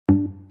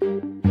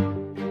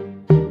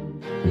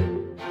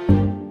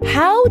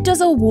does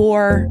a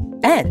war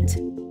end?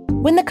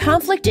 When the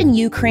conflict in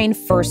Ukraine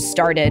first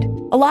started,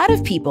 a lot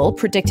of people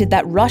predicted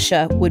that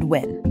Russia would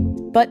win.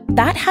 But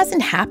that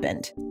hasn't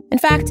happened. In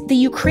fact, the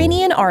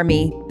Ukrainian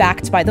army,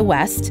 backed by the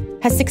West,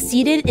 has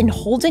succeeded in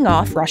holding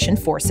off Russian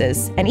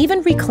forces and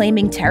even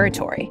reclaiming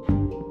territory.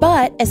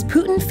 But as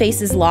Putin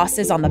faces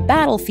losses on the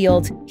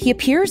battlefield, he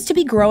appears to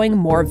be growing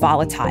more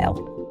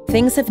volatile.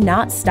 Things have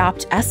not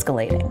stopped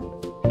escalating.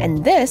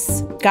 And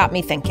this got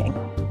me thinking,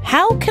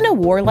 how can a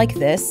war like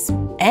this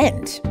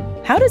end?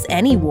 How does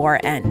any war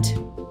end?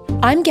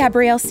 I'm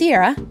Gabrielle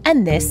Sierra,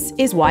 and this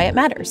is Why It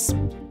Matters.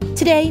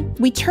 Today,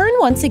 we turn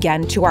once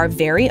again to our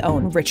very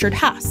own Richard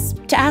Haass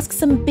to ask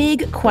some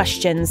big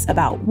questions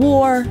about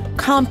war,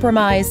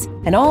 compromise,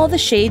 and all the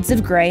shades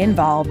of gray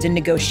involved in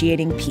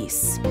negotiating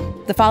peace.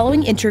 The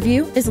following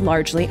interview is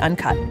largely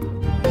uncut.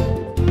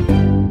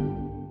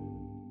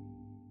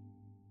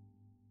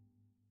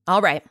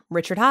 All right,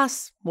 Richard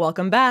Haass,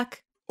 welcome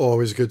back.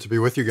 Always good to be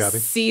with you, Gabby.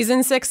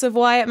 Season 6 of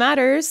Why It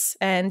Matters,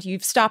 and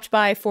you've stopped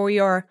by for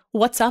your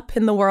What's Up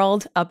in the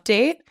World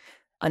update.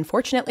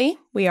 Unfortunately,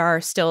 we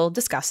are still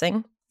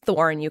discussing the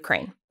war in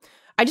Ukraine.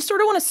 I just sort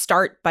of want to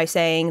start by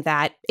saying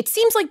that it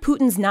seems like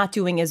Putin's not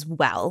doing as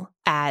well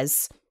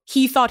as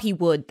he thought he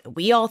would,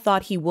 we all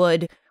thought he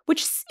would,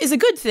 which is a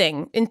good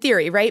thing in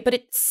theory, right? But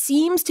it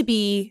seems to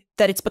be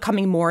that it's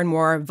becoming more and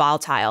more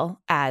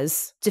volatile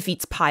as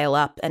defeats pile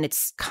up, and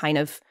it's kind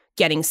of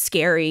getting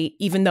scary,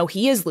 even though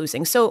he is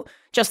losing. So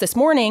just this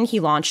morning, he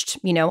launched,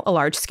 a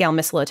large-scale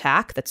missile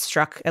attack that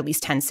struck at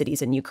least 10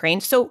 cities in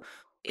Ukraine. So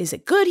is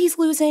it good he's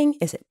losing?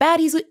 Is it bad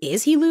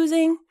is he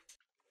losing?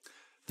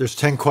 There's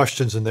 10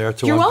 questions in there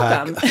to You're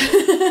unpack.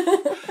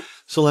 Welcome.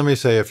 So let me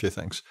say a few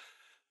things.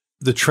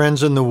 The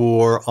trends in the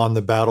war on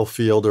the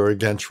battlefield are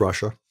against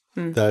Russia.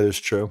 That is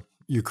true.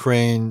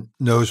 Ukraine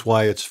knows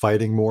why it's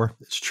fighting more.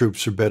 Its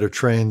troops are better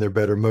trained. They're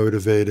better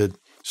motivated,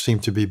 seem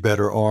to be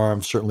better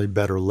armed, certainly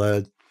better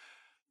led.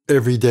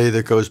 Every day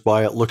that goes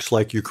by, it looks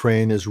like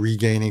Ukraine is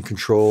regaining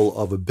control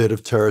of a bit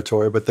of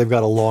territory, but they've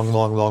got a long,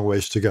 long, long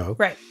ways to go.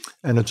 Right.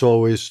 And it's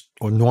always,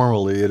 or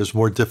normally, it is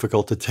more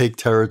difficult to take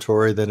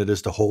territory than it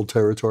is to hold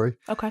territory.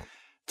 Okay.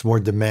 It's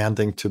more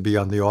demanding to be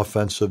on the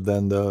offensive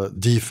than the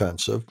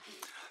defensive.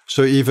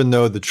 So even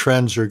though the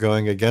trends are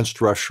going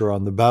against Russia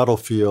on the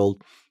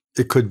battlefield,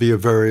 it could be a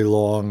very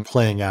long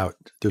playing out.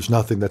 There's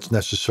nothing that's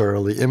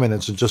necessarily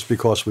imminent. And just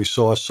because we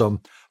saw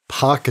some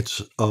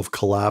pockets of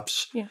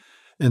collapse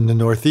in the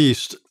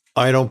Northeast,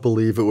 I don't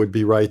believe it would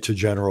be right to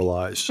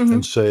generalize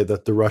and say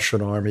that the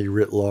Russian army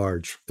writ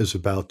large is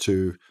about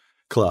to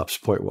collapse,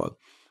 point one.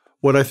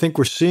 What I think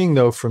we're seeing,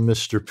 though, from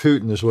Mr.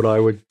 Putin is what I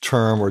would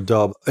term or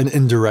dub an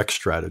indirect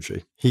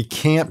strategy. He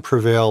can't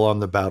prevail on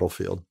the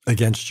battlefield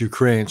against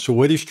Ukraine. So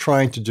what he's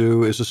trying to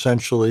do is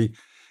essentially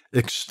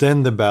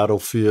extend the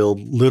battlefield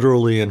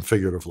literally and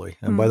figuratively.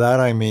 And by that,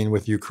 I mean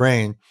with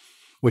Ukraine,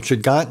 which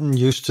had gotten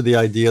used to the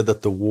idea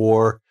that the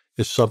war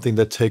is something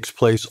that takes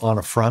place on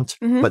a front,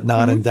 but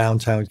not in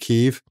downtown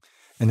Kyiv.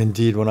 And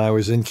indeed, when I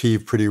was in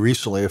Kyiv pretty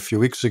recently, a few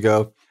weeks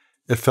ago,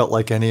 it felt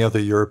like any other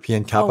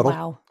European capital. Oh,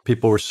 wow.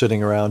 People were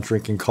sitting around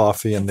drinking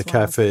coffee in the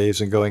cafes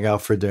and going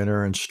out for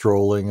dinner and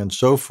strolling and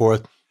so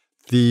forth.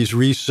 These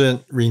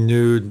recent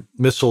renewed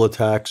missile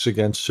attacks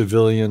against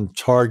civilian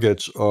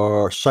targets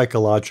are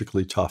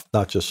psychologically tough,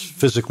 not just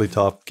physically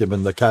tough,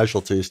 given the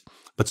casualties,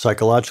 but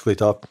psychologically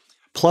tough.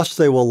 Plus,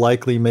 they will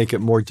likely make it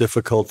more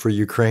difficult for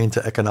Ukraine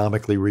to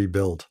economically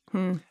rebuild.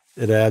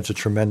 It adds a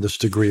tremendous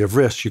degree of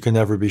risk. You can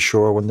never be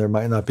sure when there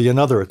might not be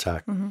another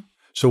attack.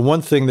 So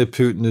one thing that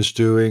Putin is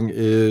doing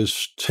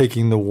is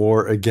taking the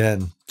war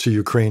again to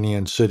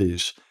Ukrainian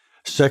cities.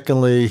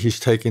 Secondly, he's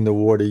taking the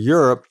war to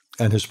Europe,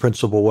 and his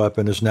principal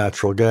weapon is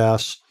natural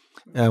gas.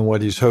 And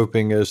what he's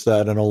hoping is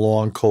that in a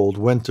long, cold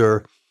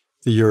winter,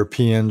 the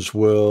Europeans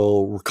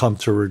will come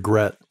to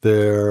regret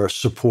their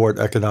support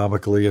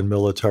economically and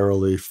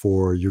militarily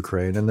for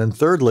Ukraine. And then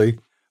thirdly,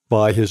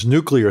 by his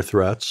nuclear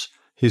threats,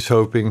 he's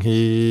hoping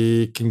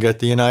he can get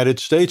the United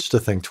States to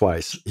think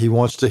twice. He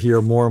wants to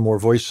hear more and more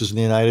voices in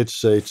the United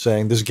States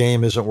saying this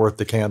game isn't worth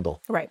the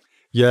candle. Right.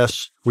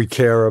 Yes, we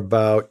care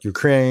about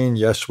Ukraine.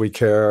 Yes, we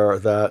care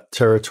that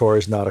territory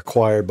is not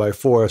acquired by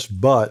force.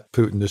 But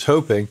Putin is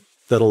hoping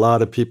that a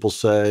lot of people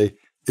say,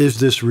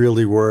 is this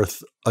really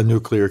worth a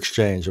nuclear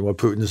exchange? And what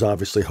Putin is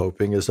obviously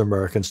hoping is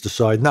Americans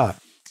decide not.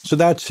 So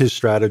that's his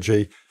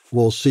strategy.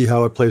 We'll see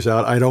how it plays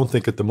out. I don't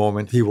think at the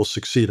moment he will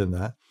succeed in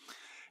that.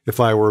 If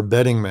I were a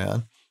betting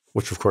man,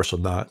 which of course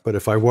I'm not, but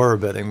if I were a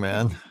betting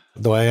man,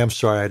 though I am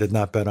sorry I did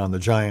not bet on the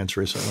Giants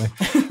recently,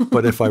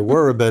 but if I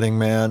were a betting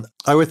man,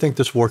 I would think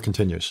this war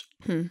continues.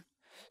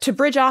 To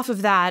bridge off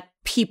of that,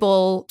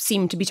 people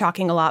seem to be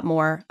talking a lot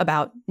more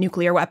about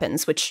nuclear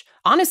weapons, which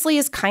honestly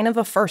is kind of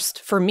a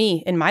first for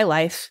me in my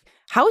life.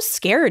 How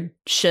scared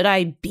should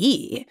I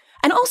be?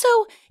 And also,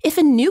 if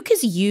a nuke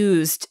is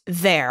used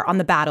there on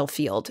the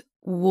battlefield,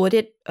 would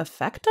it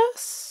affect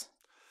us?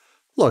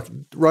 Look,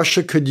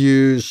 Russia could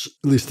use,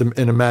 at least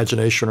in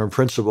imagination or in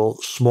principle,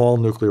 small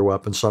nuclear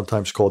weapons,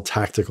 sometimes called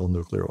tactical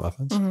nuclear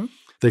weapons.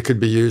 They could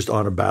be used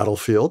on a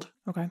battlefield,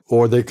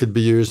 or they could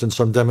be used in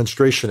some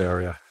demonstration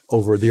area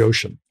over the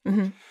ocean.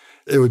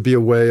 It would be a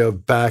way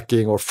of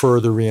backing or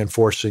further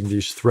reinforcing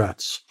these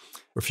threats.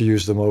 If you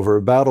use them over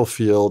a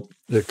battlefield,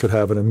 it could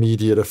have an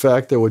immediate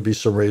effect. There would be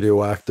some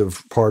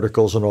radioactive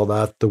particles and all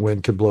that. The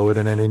wind could blow it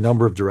in any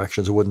number of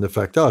directions. It wouldn't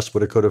affect us,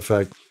 but it could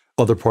affect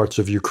other parts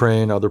of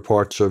Ukraine, other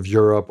parts of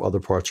Europe, other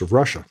parts of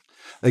Russia.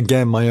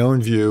 Again, my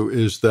own view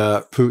is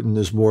that Putin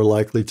is more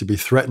likely to be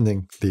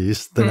threatening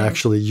these than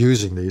actually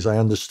using these. I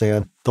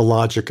understand the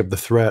logic of the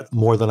threat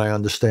more than I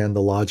understand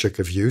the logic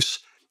of use,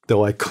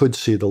 though I could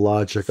see the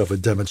logic of a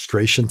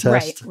demonstration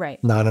test,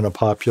 not in a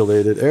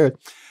populated area.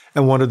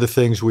 And one of the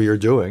things we are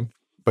doing,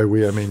 by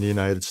we I mean the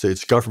United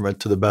States government,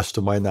 to the best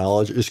of my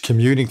knowledge, is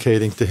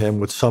communicating to him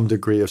with some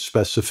degree of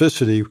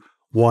specificity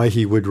why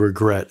he would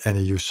regret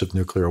any use of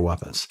nuclear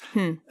weapons.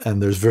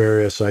 And there's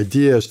various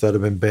ideas that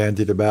have been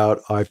bandied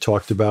about. I've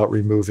talked about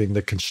removing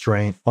the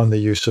constraint on the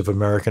use of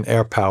American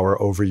air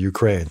power over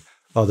Ukraine.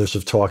 Others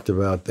have talked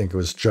about, I think it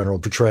was General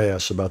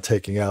Petraeus, about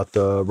taking out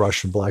the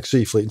Russian Black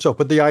Sea Fleet. And so,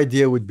 but the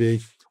idea would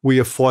be we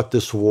have fought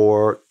this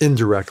war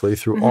indirectly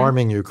through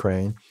arming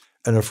Ukraine.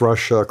 And if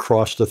Russia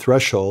crossed the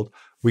threshold,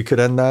 we could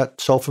end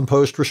that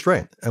self-imposed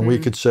restraint. And we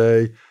could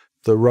say,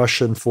 the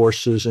Russian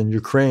forces in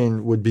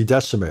Ukraine would be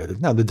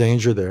decimated. Now, the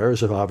danger there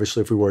is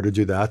if we were to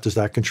do that, does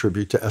that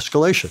contribute to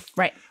escalation?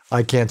 Right.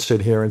 I can't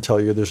sit here and tell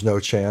you there's no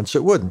chance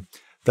it wouldn't.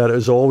 That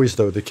is always,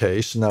 though, the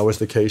case. And that was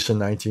the case in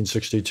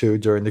 1962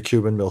 during the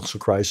Cuban Missile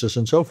Crisis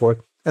and so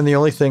forth. And the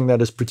only thing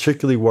that is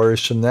particularly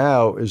worrisome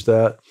now is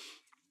that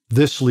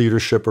this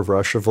leadership of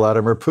Russia,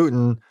 Vladimir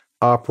Putin,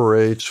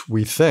 operates,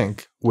 we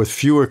think, with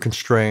fewer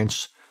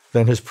constraints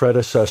than his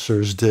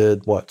predecessors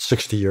did,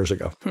 60 years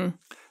ago?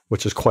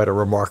 Which is quite a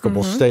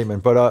remarkable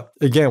statement. But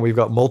again, we've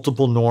got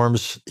multiple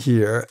norms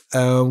here,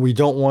 and we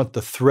don't want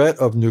the threat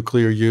of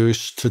nuclear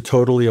use to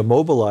totally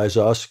immobilize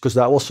us, because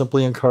that will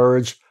simply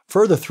encourage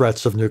further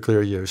threats of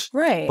nuclear use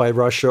by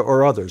Russia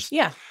or others.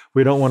 Yeah.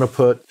 We don't want to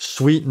put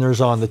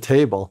sweeteners on the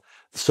table.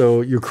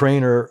 So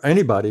Ukraine or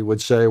anybody would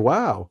say,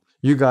 wow,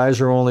 you guys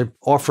are only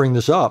offering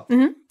this up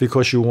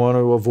because you want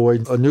to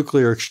avoid a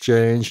nuclear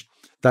exchange.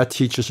 That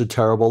teaches a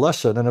terrible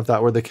lesson. And if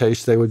that were the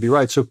case, they would be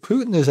right. So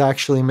Putin has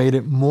actually made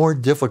it more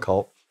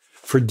difficult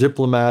for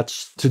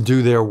diplomats to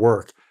do their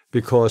work,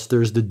 because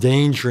there's the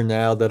danger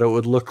now that it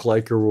would look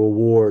like a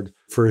reward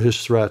for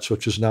his threats,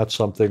 which is not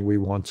something we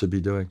want to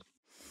be doing.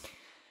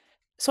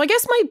 So I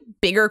guess my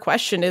bigger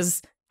question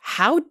is,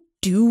 how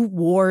do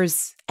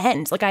wars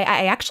end? Like,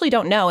 I actually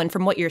don't know. And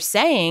from what you're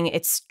saying,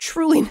 it's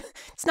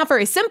not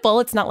very simple.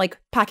 It's not like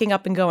packing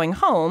up and going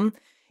home.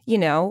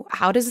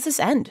 How does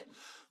this end?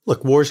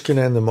 Look, wars can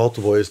end in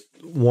multiple ways.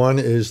 One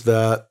is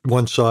that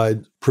one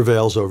side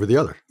prevails over the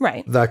other.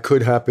 Right. That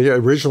could happen.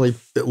 Originally,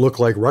 it looked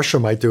like Russia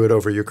might do it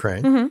over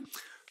Ukraine.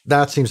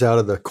 That seems out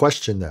of the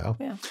question now.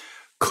 Yeah.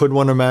 Could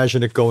one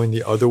imagine it going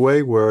the other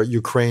way, where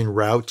Ukraine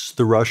routs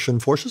the Russian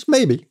forces?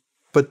 Maybe,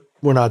 but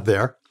we're not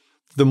there.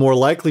 The more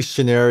likely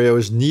scenario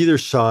is neither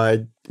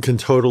side can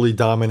totally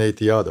dominate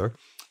the other.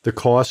 The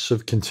costs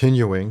of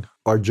continuing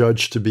are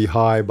judged to be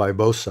high by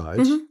both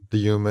sides, the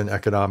human,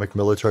 economic,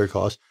 military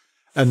costs.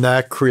 And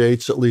that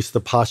creates at least the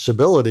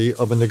possibility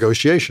of a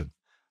negotiation.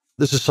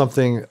 This is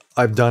something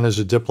I've done as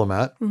a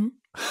diplomat,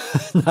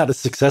 not as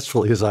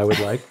successfully as I would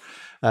like.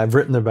 I've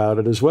written about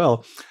it as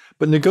well.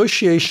 But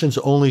negotiations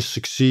only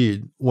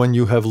succeed when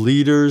you have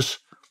leaders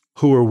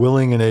who are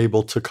willing and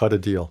able to cut a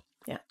deal.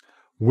 Yeah.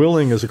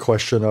 Willing is a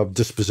question of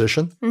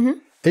disposition.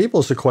 Able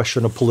is a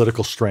question of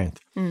political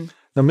strength.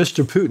 Now,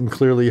 Mr. Putin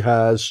clearly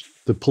has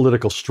the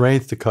political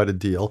strength to cut a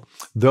deal,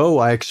 though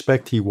I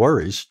expect he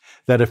worries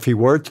that if he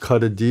were to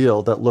cut a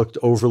deal that looked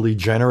overly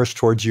generous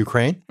towards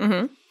Ukraine,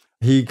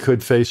 he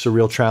could face a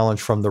real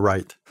challenge from the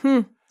right.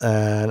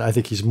 And I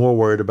think he's more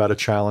worried about a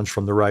challenge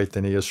from the right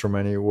than he is from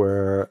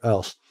anywhere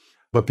else.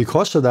 But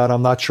because of that,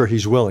 I'm not sure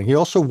he's willing. He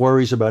also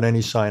worries about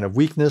any sign of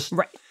weakness.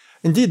 Right.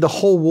 Indeed, the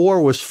whole war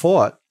was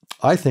fought,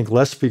 I think,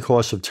 less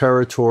because of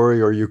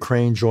territory or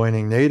Ukraine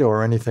joining NATO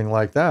or anything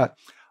like that.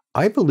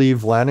 I believe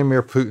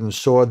Vladimir Putin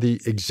saw the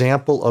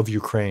example of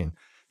Ukraine,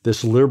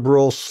 this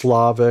liberal,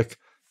 Slavic,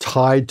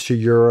 tied to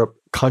Europe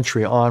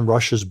country on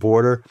Russia's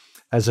border,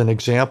 as an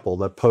example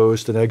that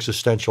posed an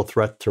existential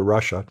threat to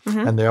Russia.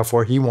 And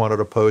therefore, he wanted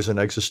to pose an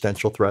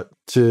existential threat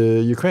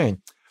to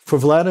Ukraine. For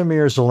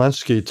Vladimir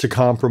Zelensky to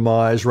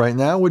compromise right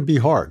now would be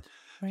hard.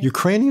 Right.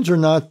 Ukrainians are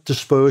not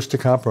disposed to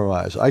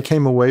compromise. I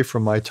came away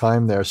from my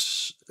time there,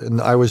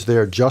 and I was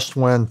there just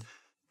when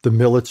the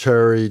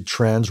military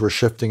trends were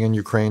shifting in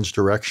Ukraine's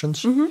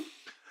directions.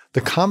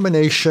 The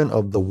combination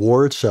of the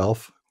war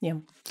itself,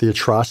 the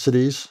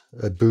atrocities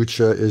at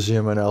Bucha,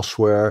 Izium, and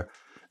elsewhere,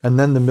 and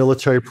then the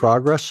military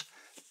progress,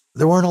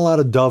 there weren't a lot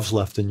of doves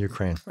left in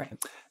Ukraine. Right.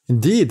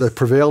 Indeed, the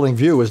prevailing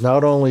view is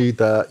not only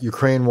that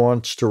Ukraine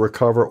wants to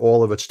recover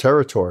all of its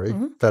territory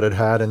that it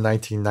had in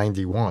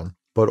 1991,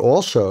 but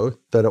also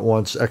that it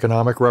wants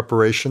economic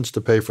reparations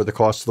to pay for the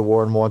cost of the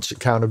war and wants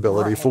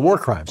accountability for war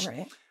crimes.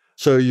 Right.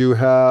 So you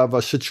have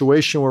a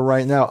situation where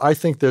right now, I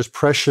think there's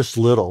precious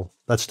little,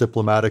 that's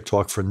diplomatic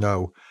talk for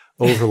no,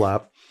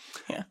 overlap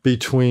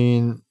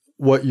between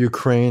what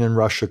Ukraine and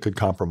Russia could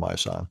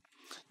compromise on.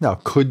 Now,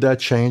 could that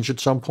change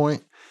at some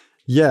point?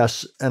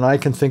 Yes, and I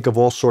can think of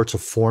all sorts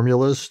of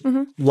formulas,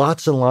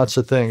 lots and lots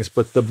of things.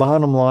 But the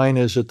bottom line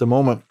is at the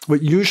moment,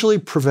 what usually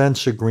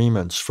prevents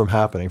agreements from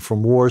happening,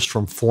 from wars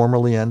from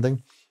formally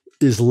ending,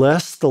 is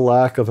less the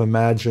lack of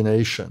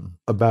imagination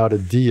about a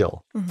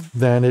deal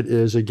than it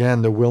is,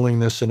 again, the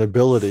willingness and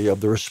ability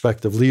of the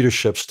respective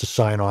leaderships to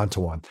sign on to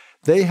one.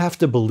 They have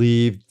to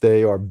believe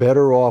they are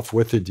better off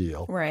with a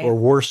deal or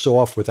worse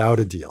off without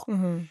a deal.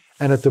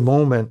 And at the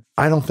moment,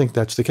 I don't think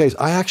that's the case.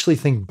 I actually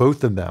think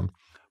both of them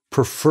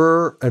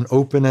prefer an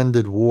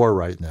open-ended war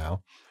right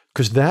now,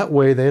 because that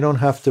way they don't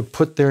have to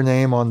put their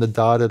name on the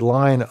dotted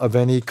line of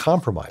any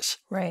compromise.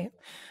 Right.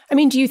 I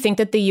mean, do you think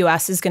that the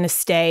U.S. is going to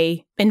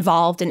stay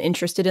involved and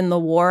interested in the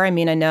war? I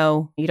mean, I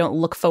know you don't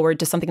look forward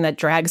to something that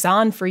drags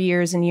on for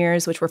years and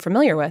years, which we're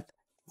familiar with.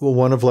 Well,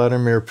 one of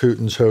Vladimir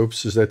Putin's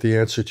hopes is that the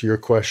answer to your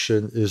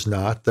question is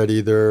not, that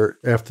either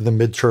after the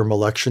midterm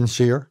elections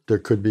here, there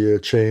could be a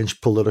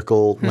changed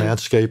political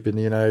landscape in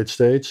the United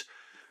States.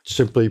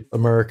 Simply,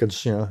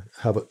 Americans,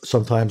 have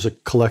sometimes a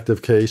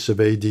collective case of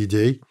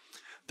ADD.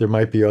 There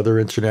might be other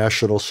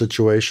international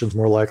situations,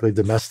 more likely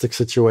domestic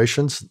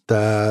situations,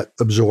 that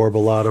absorb a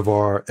lot of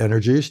our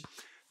energies.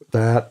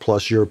 That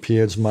plus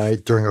Europeans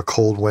might, during a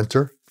cold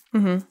winter,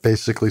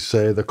 basically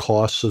say the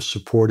costs of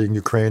supporting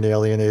Ukraine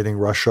alienating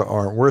Russia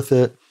aren't worth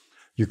it.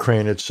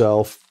 Ukraine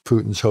itself,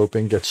 Putin's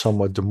hoping, gets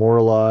somewhat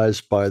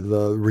demoralized by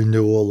the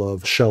renewal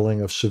of shelling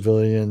of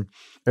civilian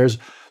areas.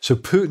 So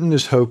Putin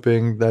is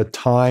hoping that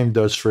time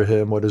does for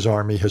him what his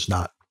army has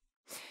not.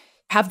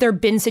 Have there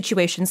been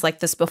situations like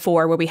this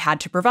before where we had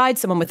to provide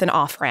someone with an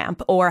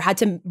off-ramp or had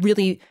to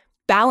really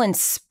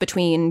balance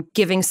between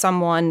giving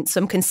someone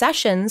some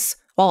concessions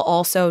while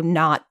also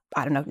not,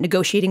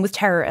 negotiating with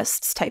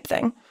terrorists type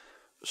thing?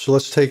 So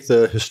let's take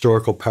the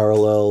historical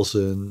parallels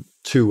in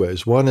two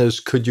ways. One is,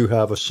 could you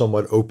have a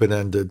somewhat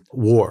open-ended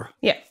war?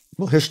 Yeah.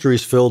 Well, history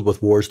is filled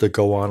with wars that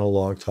go on a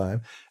long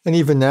time. And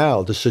even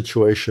now, the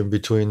situation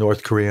between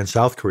North Korea and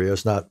South Korea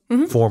is not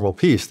formal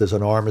peace. There's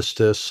an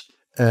armistice,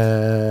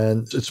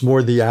 and it's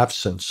more the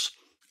absence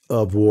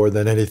of war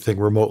than anything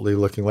remotely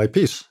looking like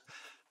peace.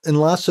 In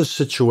lots of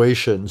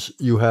situations,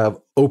 you have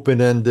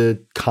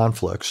open-ended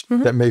conflicts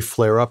that may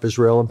flare up,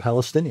 Israel and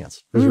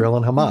Palestinians, Israel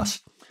and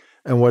Hamas.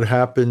 And what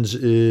happens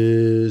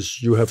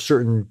is you have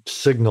certain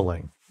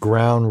signaling,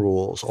 ground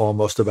rules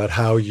almost about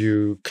how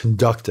you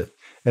conduct it.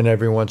 And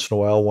every once in a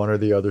while, one or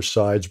the other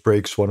sides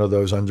breaks one of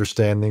those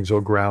understandings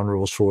or ground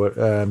rules for it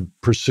and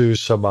pursues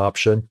some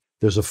option.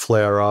 There's a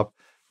flare-up.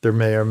 There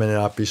may or may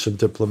not be some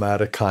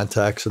diplomatic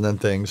contacts, and then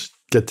things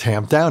get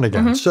tamped down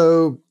again.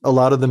 So a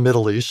lot of the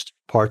Middle East,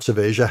 parts of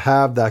Asia,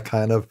 have that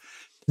kind of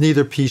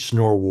neither peace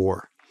nor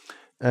war.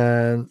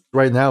 And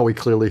right now, we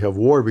clearly have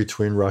war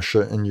between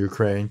Russia and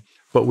Ukraine,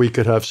 but we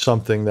could have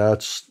something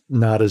that's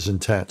not as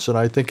intense. And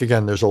I think,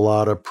 again, there's a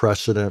lot of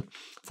precedent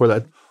for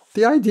that.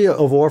 The idea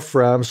of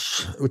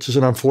off-ramps, which is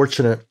an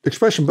unfortunate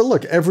expression, but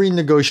look, every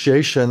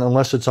negotiation,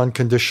 unless it's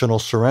unconditional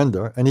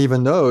surrender, and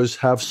even those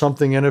have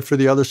something in it for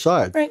the other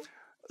side. Right.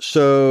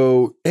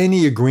 So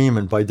any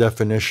agreement, by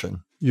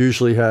definition,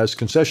 usually has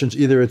concessions.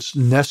 Either it's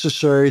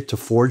necessary to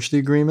forge the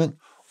agreement,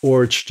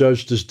 or it's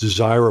judged as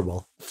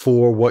desirable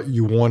for what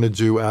you want to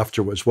do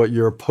afterwards, what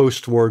your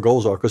post-war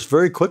goals are. Because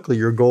very quickly,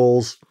 your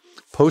goals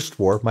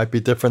post-war might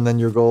be different than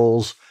your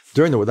goals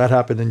during the war. That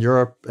happened in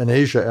Europe and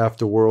Asia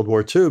after World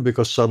War II,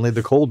 because suddenly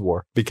the Cold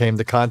War became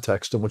the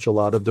context in which a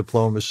lot of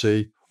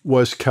diplomacy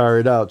was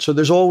carried out. So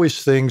there's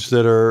always things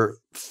that are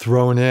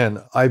thrown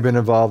in. I've been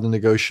involved in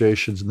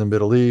negotiations in the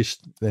Middle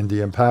East,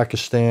 India and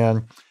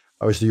Pakistan.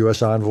 I was the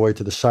U.S. envoy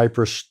to the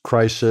Cyprus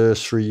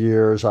crisis for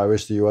years. I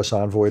was the U.S.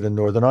 envoy to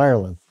Northern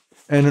Ireland.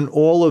 And in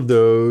all of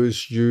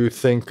those, you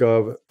think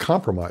of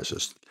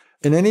compromises.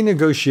 In any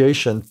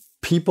negotiation,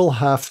 people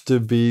have to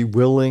be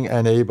willing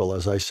and able,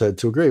 as I said,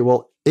 to agree.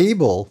 Well,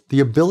 the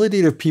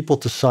ability of people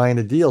to sign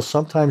a deal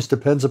sometimes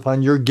depends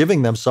upon you're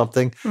giving them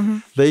something.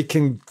 They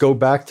can go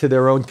back to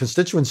their own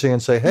constituency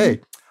and say,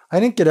 hey, I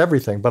didn't get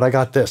everything, but I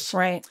got this.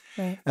 Right.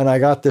 And I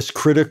got this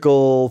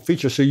critical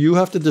feature. So you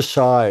have to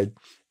decide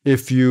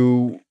if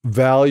you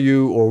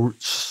value or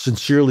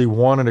sincerely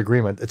want an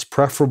agreement. It's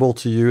preferable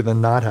to you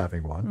than not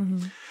having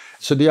one.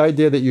 So the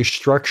idea that you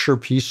structure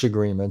peace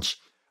agreements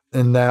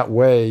in that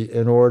way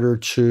in order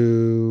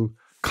to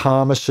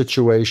calm a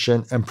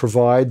situation and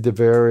provide the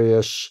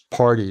various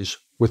parties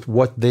with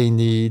what they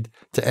need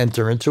to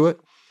enter into it,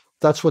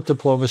 that's what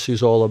diplomacy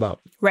is all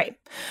about. Right.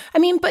 I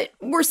mean, but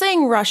we're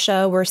saying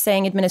Russia, we're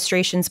saying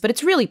administrations, but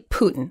it's really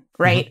Putin,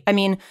 right? I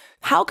mean,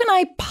 how can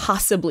I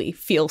possibly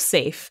feel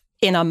safe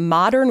in a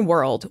modern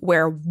world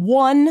where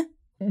one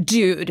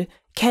dude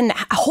can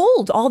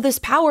hold all this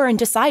power and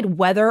decide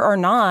whether or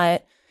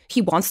not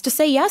he wants to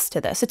say yes to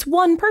this? It's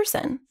one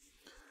person.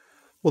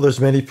 Well, there's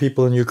many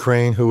people in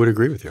Ukraine who would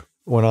agree with you.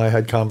 When I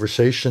had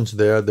conversations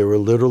there were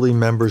literally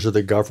members of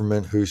the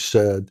government who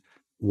said,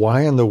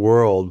 why in the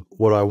world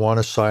would I want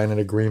to sign an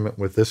agreement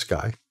with this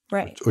guy?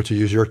 Right. Or to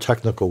use your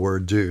technical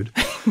word, dude,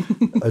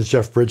 as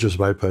Jeff Bridges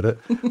might put it,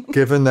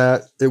 given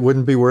that it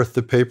wouldn't be worth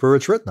the paper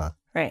it's written on.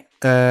 Right.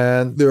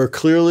 And there are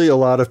clearly a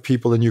lot of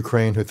people in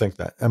Ukraine who think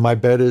that. And my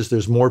bet is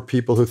there's more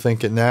people who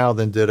think it now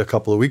than did a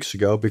couple of weeks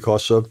ago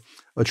because of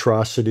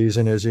atrocities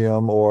in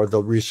Izium or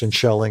the recent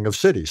shelling of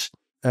cities.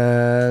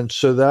 And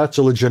so that's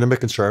a legitimate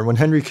concern. When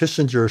Henry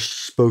Kissinger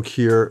spoke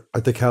here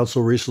at the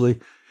council recently,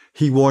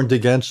 he warned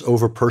against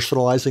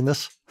over-personalizing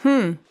this.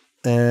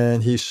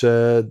 And he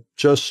said,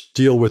 just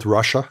deal with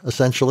Russia,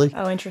 essentially.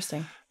 Oh,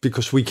 interesting.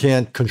 Because we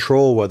can't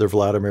control whether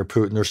Vladimir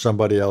Putin or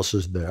somebody else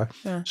is there.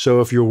 So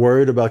if you're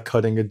worried about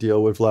cutting a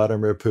deal with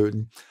Vladimir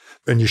Putin,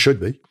 and you should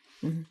be,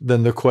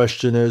 then the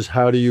question is,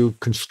 how do you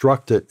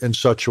construct it in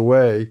such a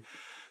way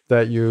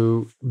that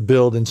you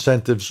build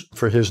incentives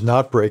for his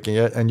not breaking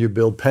it and you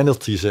build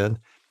penalties in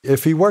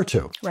if he were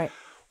to? Right.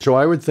 So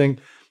I would think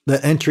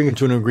that entering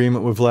into an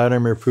agreement with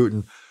Vladimir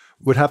Putin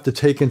would have to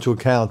take into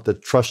account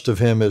that trust of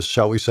him is,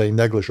 shall we say,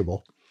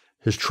 negligible.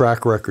 His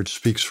track record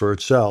speaks for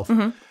itself.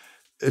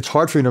 It's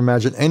hard for you to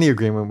imagine any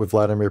agreement with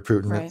Vladimir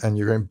Putin and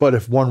Ukraine. But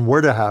if one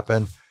were to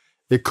happen,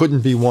 it couldn't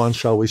be one,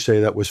 shall we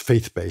say, that was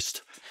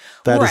faith-based.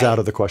 That is out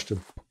of the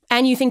question.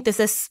 And you think that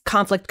this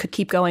conflict could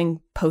keep going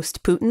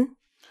post-Putin?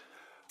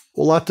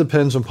 Well, that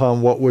depends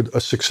upon what would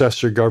a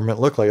successor government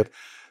look like.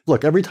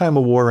 Look, every time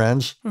a war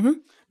ends,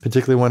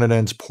 particularly when it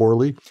ends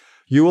poorly,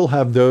 you will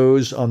have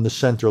those on the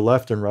center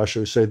left in Russia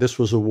who say this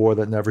was a war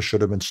that never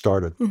should have been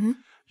started.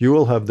 You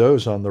will have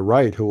those on the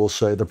right who will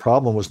say the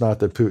problem was not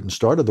that Putin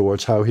started the war,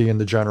 it's how he and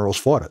the generals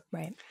fought it.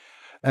 Right.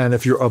 And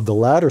if you're of the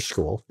latter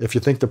school, if you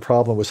think the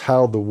problem was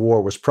how the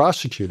war was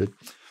prosecuted,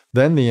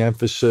 then the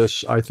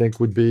emphasis, I think,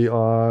 would be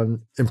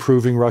on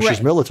improving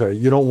Russia's military.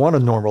 You don't want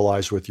to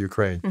normalize with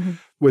Ukraine.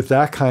 With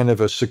that kind of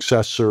a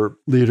successor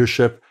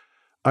leadership,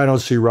 I don't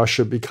see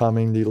Russia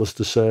becoming, needless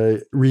to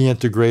say,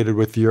 reintegrated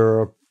with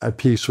Europe, at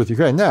peace with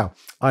Ukraine. Now,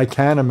 I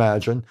can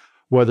imagine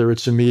whether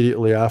it's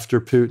immediately after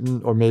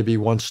Putin or maybe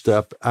one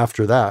step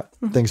after that,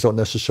 things don't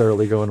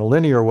necessarily go in a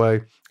linear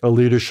way, a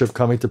leadership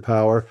coming to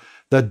power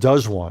that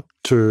does want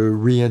to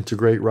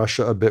reintegrate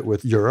Russia a bit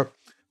with Europe,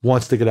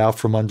 wants to get out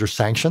from under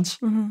sanctions.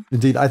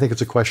 Indeed, I think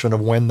it's a question of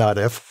when, not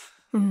if,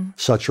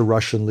 such a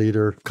Russian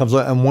leader comes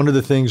along. And one of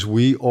the things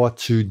we ought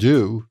to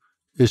do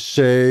is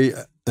say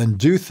and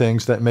do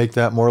things that make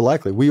that more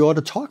likely. We ought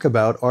to talk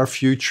about our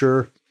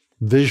future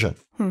vision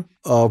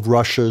of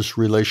Russia's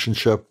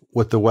relationship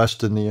with the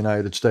West and the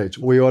United States.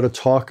 We ought to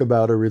talk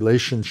about a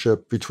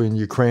relationship between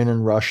Ukraine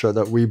and Russia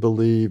that we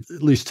believe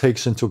at least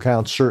takes into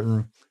account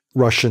certain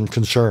Russian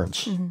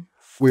concerns.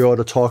 We ought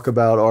to talk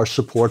about our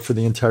support for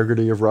the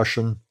integrity of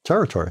Russian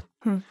territory.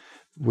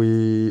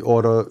 We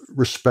ought to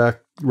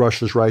respect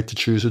Russia's right to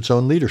choose its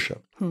own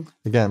leadership.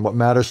 Again, what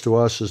matters to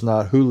us is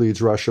not who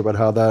leads Russia, but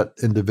how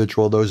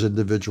those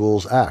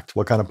individuals act,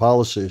 what kind of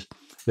policies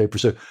they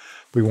pursue.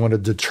 We want to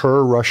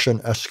deter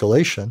Russian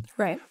escalation,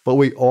 but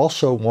we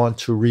also want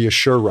to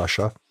reassure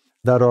Russia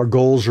that our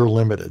goals are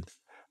limited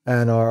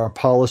and our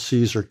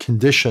policies are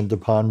conditioned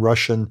upon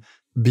Russian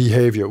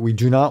behavior. We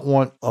do not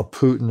want a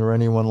Putin or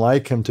anyone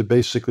like him to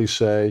basically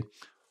say,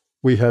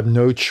 we have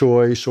no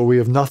choice or we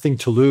have nothing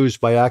to lose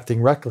by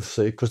acting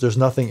recklessly because there's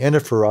nothing in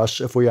it for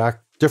us if we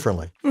act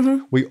differently.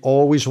 We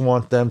always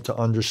want them to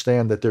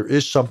understand that there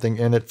is something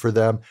in it for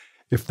them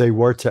if they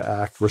were to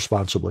act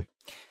responsibly.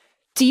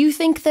 Do you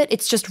think that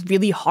it's just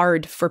really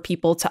hard for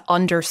people to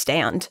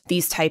understand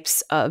these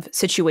types of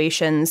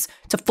situations,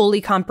 to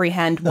fully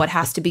comprehend what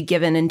has to be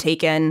given and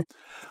taken?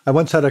 I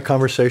once had a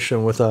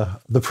conversation with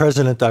the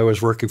president I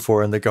was working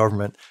for in the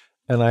government,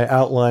 and I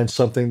outlined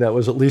something that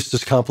was at least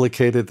as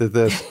complicated as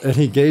this, and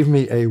he gave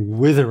me a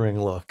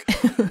withering look.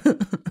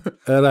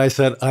 And I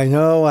said, I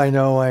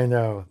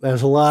know.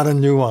 There's a lot of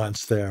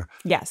nuance there.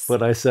 Yes.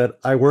 But I said,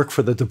 I work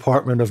for the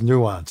Department of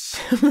Nuance,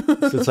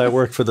 since I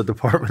worked for the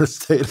Department of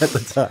State at the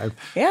time.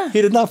 Yeah.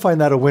 He did not find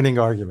that a winning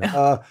argument.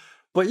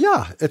 But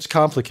yeah, it's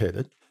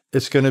complicated.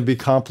 It's going to be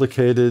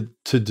complicated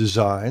to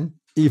design.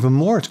 Even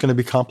more, it's going to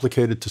be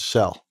complicated to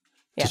sell.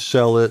 To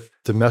sell it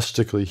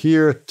domestically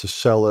here, to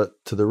sell it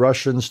to the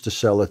Russians, to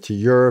sell it to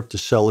Europe, to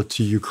sell it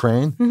to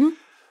Ukraine.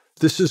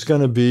 This is going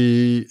to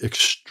be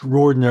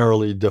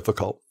extraordinarily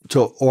difficult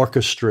to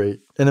orchestrate,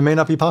 and it may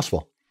not be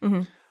possible.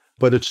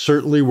 But it's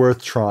certainly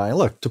worth trying.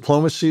 Look,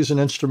 diplomacy is an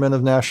instrument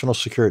of national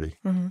security.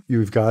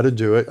 You've got to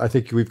do it. I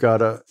think we've got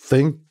to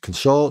think,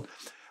 consult.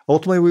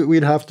 Ultimately,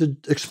 we'd have to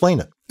explain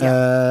it.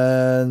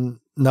 And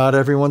not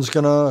everyone's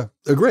going to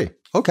agree.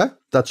 Okay,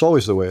 that's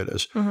always the way it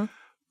is.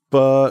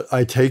 But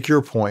I take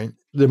your point.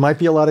 There might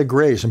be a lot of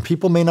grays, and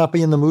people may not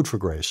be in the mood for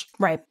grays.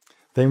 Right.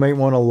 They might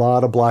want a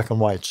lot of black and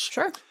whites.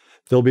 Sure.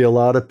 There'll be a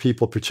lot of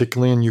people,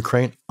 particularly in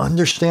Ukraine,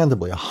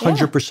 understandably,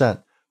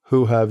 100%,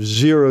 who have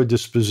zero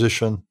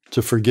disposition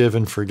to forgive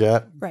and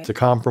forget, to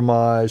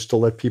compromise, to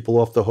let people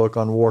off the hook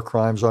on war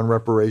crimes, on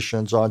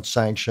reparations, on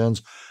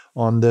sanctions,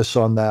 on this,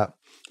 on that,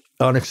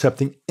 on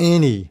accepting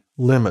any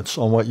limits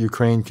on what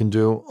Ukraine can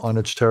do on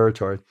its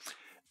territory.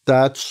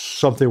 That's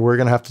something we're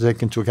going to have to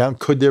take into account.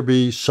 Could there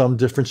be some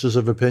differences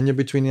of opinion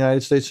between the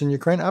United States and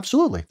Ukraine?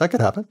 Absolutely. That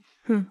could happen.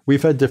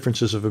 We've had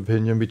differences of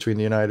opinion between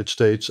the United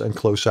States and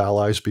close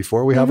allies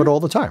before. We have it all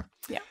the time.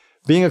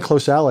 being a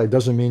close ally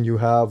doesn't mean you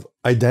have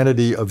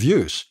identity of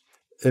views.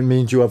 It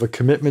means you have a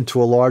commitment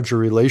to a larger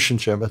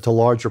relationship and to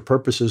larger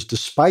purposes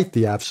despite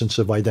the absence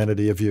of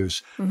identity of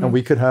views. And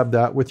we could have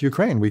that with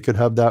Ukraine. We could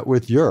have that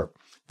with Europe.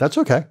 That's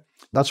okay.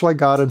 That's why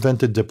God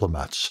invented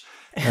diplomats.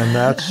 And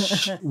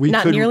that's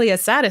not nearly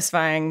as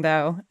satisfying,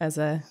 though, as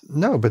a...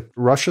 No, but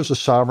Russia's a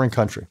sovereign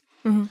country.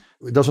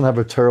 It doesn't have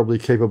a terribly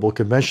capable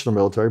conventional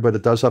military, but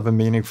it does have a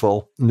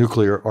meaningful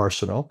nuclear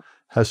arsenal,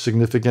 has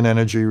significant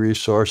energy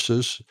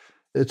resources.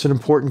 It's an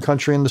important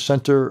country in the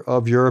center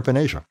of Europe and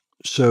Asia.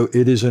 So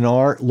it is in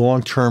our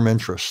long-term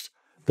interest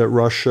that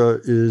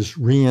Russia is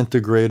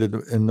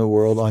reintegrated in the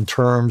world on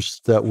terms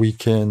that we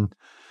can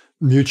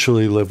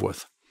mutually live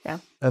with. Yeah.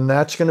 And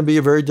that's going to be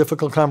a very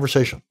difficult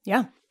conversation.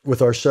 Yeah.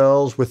 With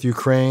ourselves, with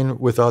Ukraine,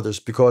 with others,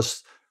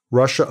 because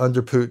Russia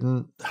under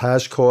Putin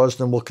has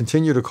caused and will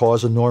continue to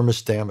cause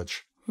enormous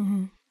damage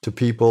to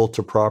people,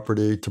 to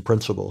property, to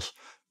principles.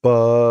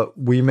 But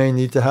we may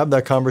need to have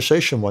that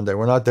conversation one day.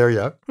 We're not there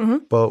yet,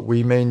 but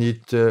we may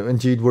need to,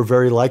 indeed, we're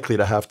very likely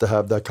to have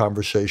that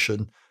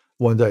conversation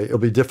one day. It'll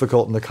be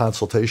difficult in the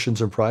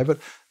consultations in private.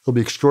 It'll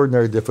be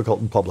extraordinarily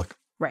difficult in public.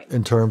 Right.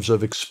 In terms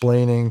of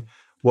explaining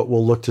what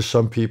will look to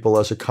some people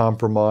as a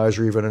compromise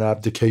or even an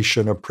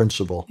abdication of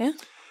principle. Yeah.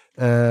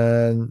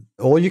 And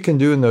all you can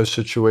do in those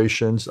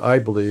situations, I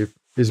believe,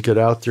 is get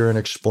out there and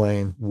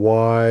explain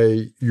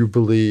why you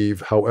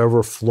believe,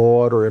 however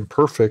flawed or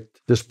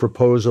imperfect this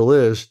proposal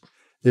is,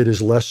 it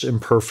is less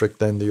imperfect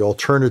than the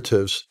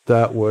alternatives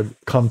that would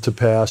come to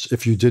pass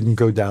if you didn't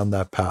go down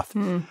that path.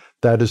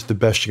 That is the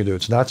best you can do.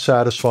 It's not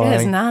satisfying.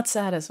 It is not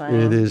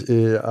satisfying. It is.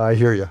 I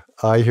hear you.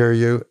 I hear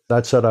you.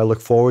 That said, I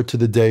look forward to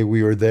the day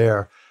we are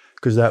there,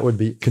 because that would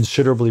be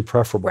considerably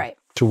preferable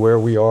to where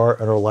we are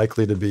and are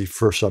likely to be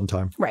for some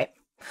time. Right.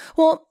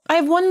 Well, I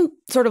have one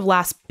sort of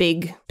last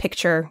big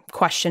picture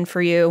question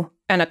for you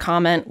and a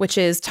comment, which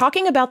is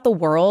talking about the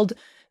world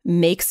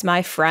makes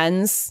my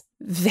friends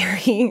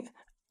very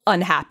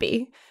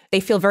unhappy. They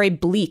feel very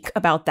bleak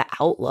about the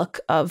outlook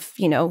of,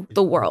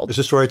 the world. Is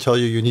this where I tell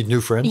you you need new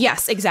friends?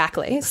 Yes,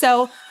 exactly.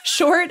 So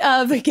short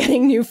of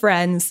getting new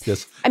friends,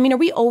 yes. I mean, are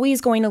we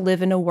always going to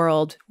live in a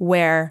world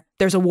where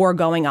there's a war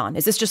going on?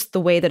 Is this just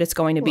the way that it's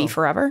going to be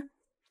forever?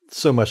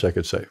 So much I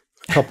could say.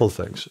 A couple of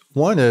things.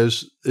 One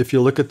is, if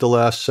you look at the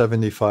last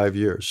 75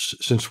 years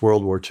since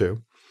World War II,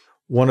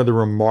 one of the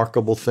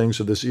remarkable things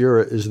of this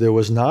era is there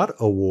was not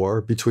a war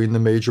between the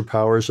major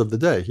powers of the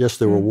day. Yes,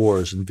 there were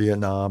wars in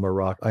Vietnam,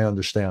 Iraq, I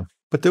understand.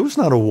 But there was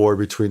not a war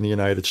between the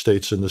United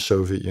States and the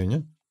Soviet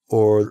Union,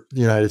 or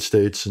the United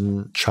States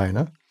and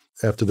China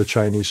after the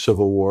Chinese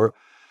Civil War.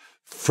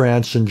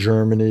 France and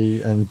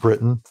Germany and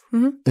Britain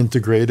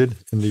integrated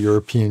in the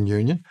European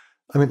Union.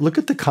 I mean, look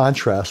at the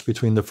contrast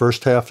between the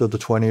first half of the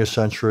 20th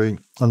century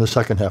and the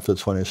second half of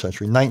the 20th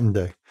century, night and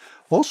day.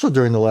 Also,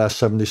 during the last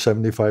 70,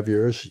 75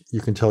 years,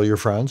 you can tell your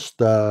friends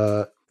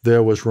that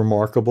there was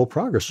remarkable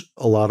progress.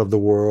 A lot of the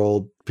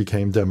world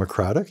became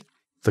democratic.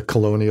 The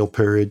colonial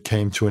period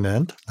came to an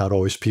end, not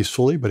always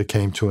peacefully, but it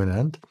came to an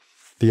end.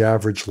 The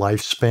average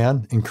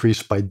lifespan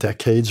increased by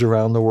decades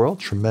around the world,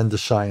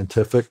 tremendous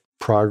scientific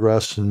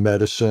progress in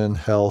medicine,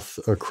 health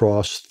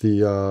across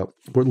the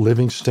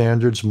living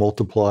standards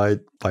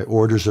multiplied by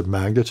orders of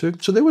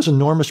magnitude. So there was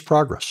enormous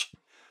progress.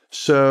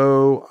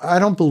 So I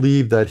don't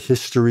believe that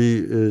history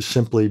is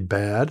simply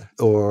bad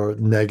or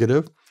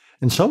negative.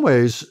 In some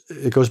ways,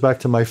 it goes back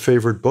to my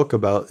favorite book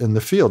about in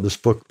the field, this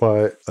book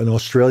by an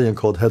Australian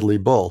called Hedley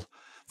Bull,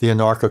 The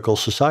Anarchical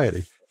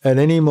Society. At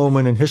any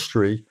moment in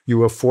history,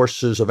 you have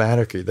forces of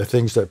anarchy, the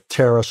things that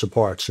tear us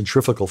apart,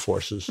 centrifugal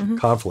forces,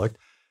 conflict,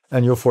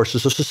 and you have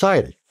forces of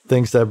society,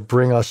 things that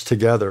bring us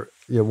together.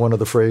 One of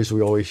the phrases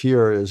we always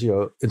hear is,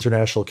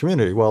 international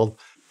community. Well,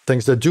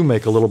 things that do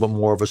make a little bit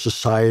more of a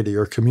society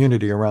or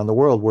community around the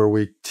world where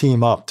we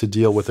team up to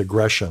deal with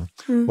aggression,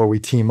 or we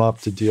team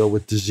up to deal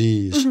with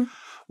disease,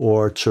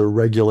 or to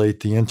regulate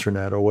the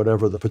internet, or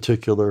whatever the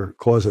particular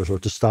causes, or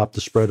to stop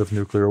the spread of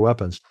nuclear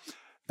weapons.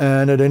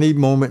 And at any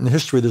moment in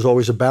history, there's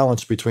always a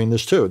balance between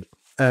these two.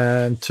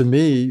 And to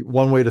me,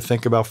 one way to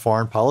think about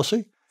foreign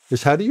policy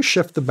is how do you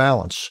shift the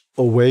balance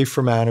away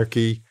from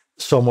anarchy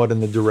somewhat in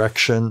the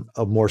direction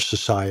of more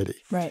society?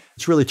 Right.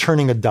 It's really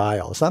turning a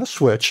dial. It's not a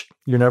switch.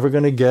 You're never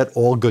going to get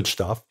all good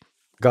stuff.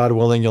 God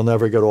willing, you'll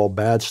never get all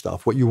bad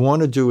stuff. What you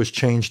want to do is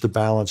change the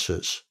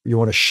balances. You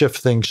want to shift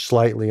things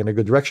slightly in a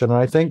good direction. And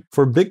I think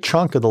for a big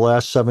chunk of the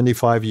last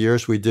 75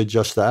 years, we did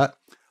just that.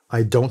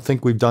 I don't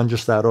think we've done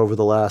just that over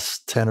the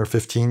last 10 or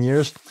 15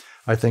 years.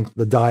 I think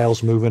the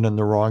dial's moving in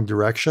the wrong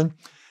direction.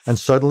 And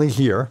suddenly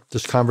here,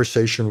 this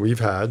conversation we've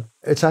had,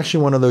 it's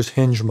actually one of those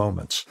hinge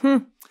moments.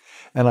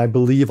 And I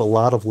believe a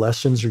lot of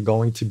lessons are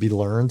going to be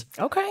learned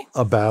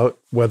about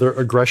whether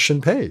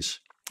aggression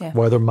pays,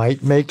 whether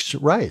might makes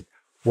right,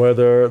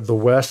 whether the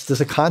West is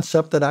a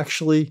concept that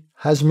actually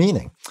has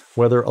meaning,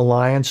 whether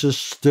alliances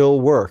still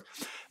work,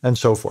 and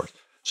so forth.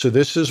 So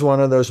this is one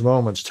of those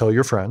moments, tell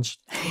your friends,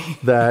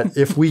 that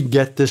if we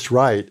get this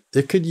right,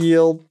 it could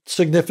yield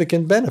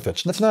significant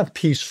benefits. And that's not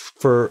peace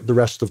for the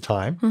rest of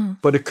time,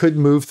 but it could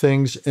move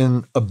things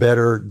in a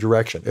better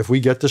direction. If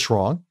we get this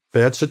wrong,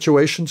 bad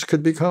situations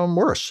could become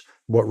worse.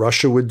 What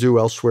Russia would do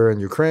elsewhere in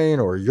Ukraine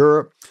or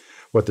Europe,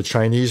 what the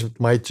Chinese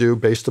might do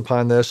based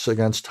upon this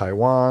against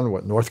Taiwan,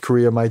 what North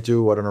Korea might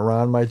do, what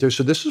Iran might do.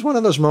 So this is one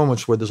of those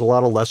moments where there's a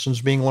lot of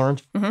lessons being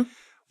learned. Mm-hmm.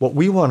 What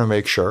we want to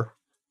make sure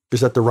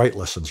is that the right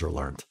lessons are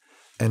learned.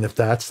 And if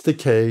that's the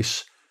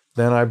case,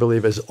 then I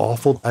believe as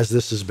awful as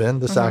this has been,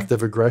 this act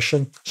of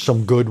aggression,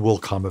 some good will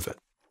come of it.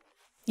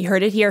 You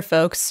heard it here,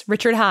 folks.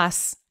 Richard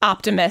Haass,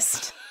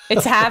 optimist.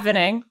 It's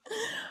happening.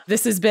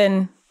 This has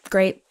been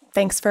great.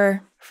 Thanks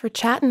for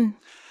chatting.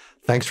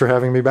 Thanks for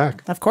having me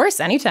back. Of course,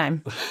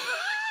 anytime.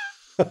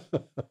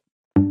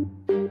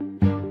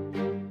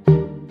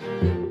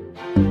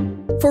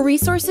 For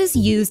resources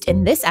used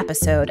in this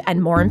episode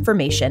and more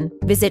information,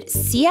 visit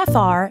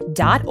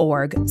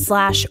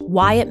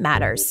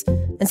cfr.org/whyitmatters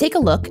and take a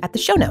look at the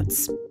show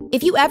notes.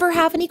 If you ever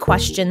have any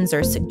questions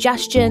or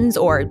suggestions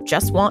or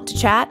just want to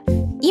chat,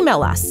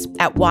 email us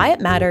at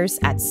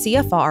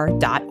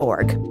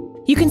whyitmatters@cfr.org.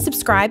 You can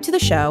subscribe to the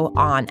show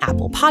on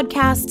Apple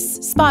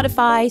Podcasts,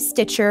 Spotify,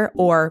 Stitcher,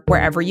 or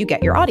wherever you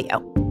get your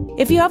audio.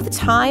 If you have the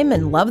time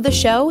and love the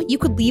show, you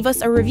could leave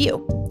us a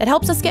review. It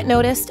helps us get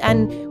noticed,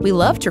 and we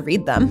love to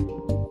read them.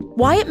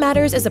 Why It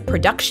Matters is a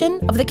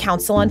production of the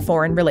Council on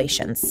Foreign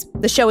Relations.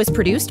 The show is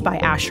produced by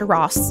Asher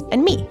Ross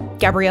and me,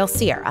 Gabrielle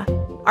Sierra.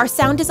 Our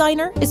sound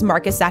designer is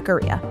Marcus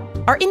Zachariah.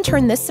 Our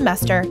intern this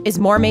semester is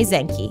Morme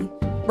Zenki.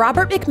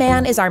 Robert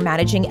McMahon is our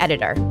managing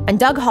editor, and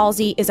Doug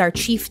Halsey is our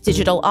chief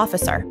digital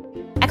officer.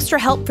 Extra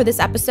help for this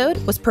episode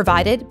was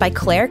provided by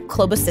Claire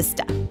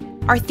Klobosista.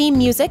 Our theme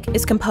music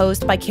is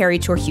composed by Carrie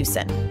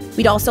Torhuson.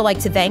 We'd also like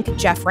to thank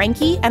Jeff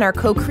Reinke and our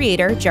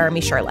co-creator,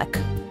 Jeremy Sherlick.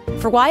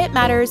 For Why It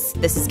Matters,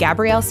 this is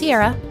Gabrielle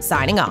Sierra,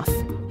 signing off.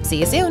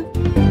 See you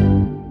soon.